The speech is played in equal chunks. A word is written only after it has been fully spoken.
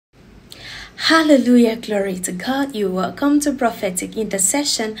Hallelujah, glory to God. You're welcome to Prophetic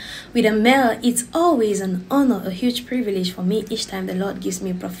Intercession with Amel. It's always an honor, a huge privilege for me each time the Lord gives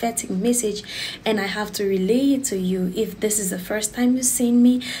me a prophetic message and I have to relay it to you. If this is the first time you've seen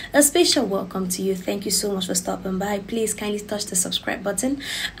me, a special welcome to you. Thank you so much for stopping by. Please kindly touch the subscribe button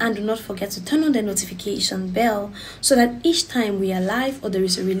and do not forget to turn on the notification bell so that each time we are live or there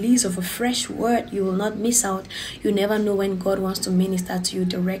is a release of a fresh word, you will not miss out. You never know when God wants to minister to you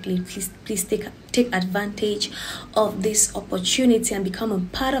directly. Please take advantage of this opportunity and become a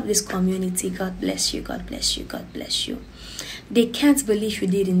part of this community. God bless you. God bless you. God bless you. They can't believe you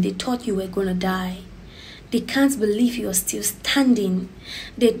didn't. They thought you were going to die. They can't believe you are still standing.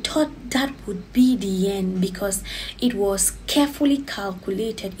 They thought that would be the end because it was carefully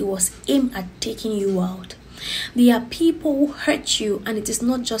calculated. It was aimed at taking you out. There are people who hurt you, and it is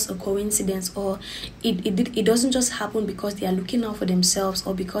not just a coincidence, or it doesn't just happen because they are looking out for themselves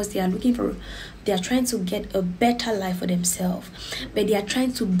or because they are trying to get a better life for themselves, but they are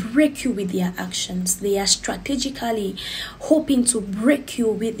trying to break you with their actions. They are strategically hoping to break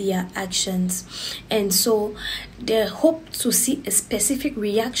you with their actions, and so they hope to see a specific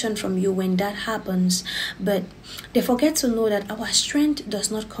reaction from you when that happens, but they forget to know that our strength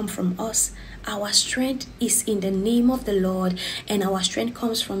does not come from us. Our strength is in the name of the Lord, and our strength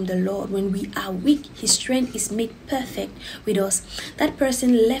comes from the Lord. When we are weak, His strength is made perfect with us. That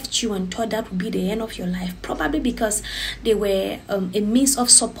person left you and thought that would be the end of your life, probably because they were a means of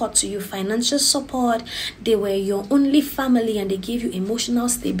support to you, financial support. They were your only family and they gave you emotional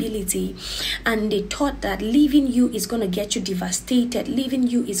stability, and they thought that leaving you is going to get you devastated, leaving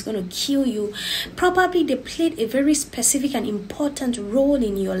you is going to kill you. Probably they played a very specific and important role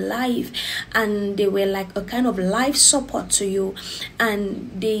in your life, and they were like a kind of life support to you, and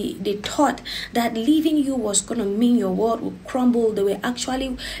they thought that leaving you was going to mean your world would crumble. They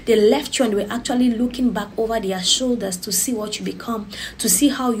left you and they were actually looking back over their shoulders to see what you become, to see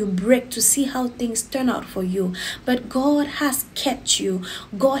how you break, to see how things turn out for you. But God has kept you.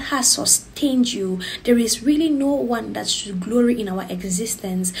 God has sustained you. There is really no one that should glory in our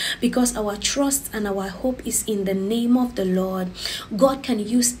existence because our trust and our hope is in the name of the Lord. God can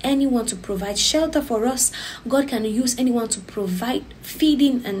use anyone to provide shelter for us. God can use anyone to provide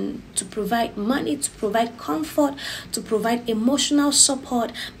feeding and to provide money, to provide comfort, to provide emotional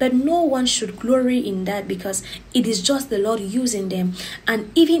support, but no one should glory in that because it is just the Lord using them.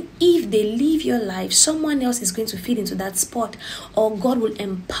 And even if they leave your life, someone else is going to fit into that spot, or God will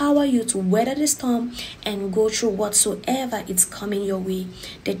empower you to weather the storm and go through whatsoever is coming your way.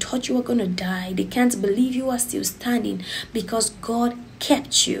 They thought you were going to die. They can't believe you are still standing because God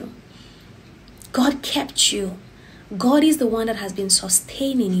kept you. God kept you. God is the one that has been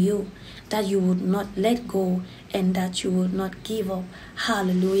sustaining you, that you would not let go and that you would not give up.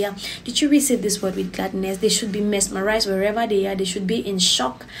 Hallelujah. Did you receive this word with gladness? They should be mesmerized wherever they are. They should be in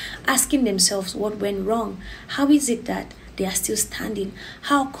shock, asking themselves what went wrong. How is it that they are still standing?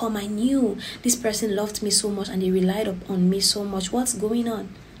 How come I knew this person loved me so much and they relied upon me so much? What's going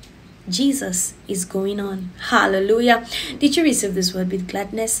on? Jesus is going on. Hallelujah. Did you receive this word with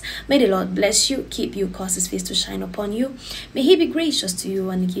gladness? May the Lord bless you, keep you, cause His face to shine upon you. May He be gracious to you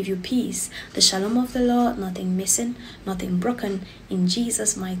and give you peace. The shalom of the Lord, nothing missing, nothing broken. In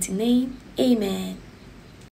Jesus' mighty name, amen.